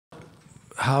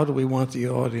how do we want the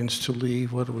audience to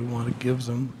leave? What do we want to give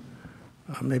them?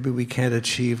 Maybe we can't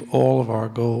achieve all of our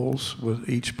goals with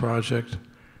each project.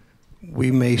 We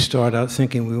may start out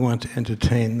thinking we want to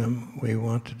entertain them, we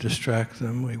want to distract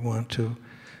them, we want to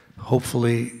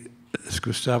hopefully, as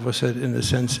Gustavo said, in a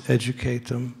sense, educate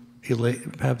them,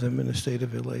 have them in a state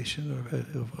of elation,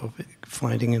 or of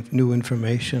finding new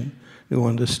information, new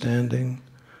understanding,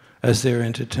 as they're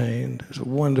entertained. There's a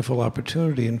wonderful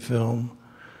opportunity in film.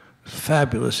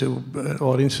 Fabulous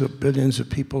audience of billions of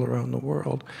people around the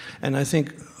world. And I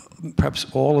think perhaps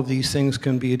all of these things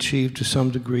can be achieved to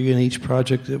some degree in each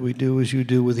project that we do, as you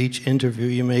do with each interview.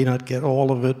 You may not get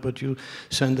all of it, but you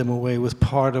send them away with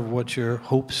part of what your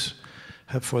hopes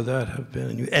for that have been.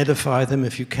 And you edify them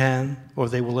if you can, or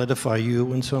they will edify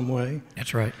you in some way.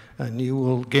 That's right. And you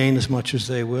will gain as much as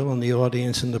they will, and the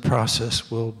audience in the process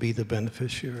will be the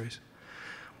beneficiaries.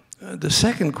 The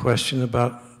second question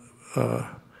about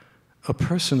a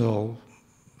personal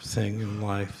thing in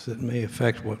life that may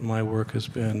affect what my work has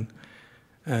been.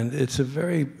 And it's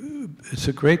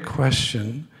a great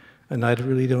question, and I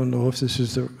really don't know if this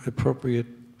is the appropriate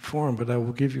form, but I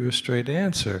will give you a straight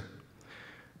answer.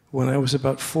 When I was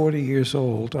about 40 years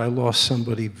old, I lost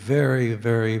somebody very,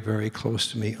 very, very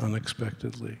close to me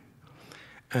unexpectedly.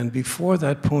 And before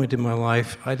that point in my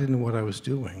life, I didn't know what I was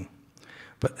doing.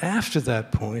 But after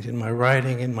that point, in my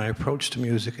writing, in my approach to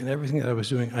music, and everything that I was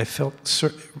doing, I felt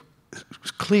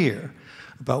clear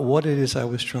about what it is I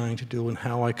was trying to do and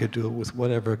how I could do it with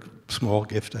whatever small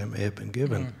gift I may have been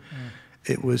given.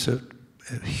 Mm-hmm. It was a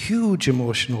huge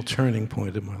emotional turning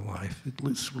point in my life.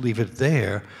 Let's leave it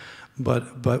there,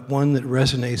 but one that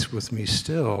resonates with me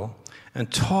still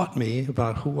and taught me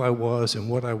about who I was and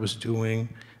what I was doing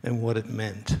and what it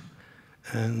meant.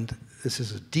 And this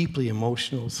is a deeply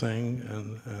emotional thing,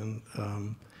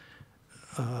 and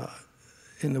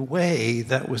in a way,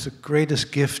 that was the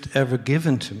greatest gift ever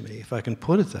given to me, if I can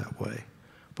put it that way,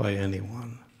 by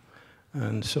anyone.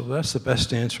 And so that's the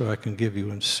best answer I can give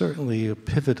you, and certainly a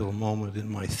pivotal moment in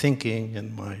my thinking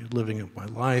and my living of my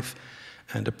life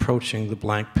and approaching the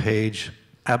blank page,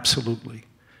 absolutely.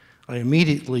 I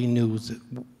immediately knew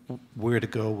where to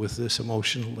go with this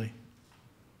emotionally.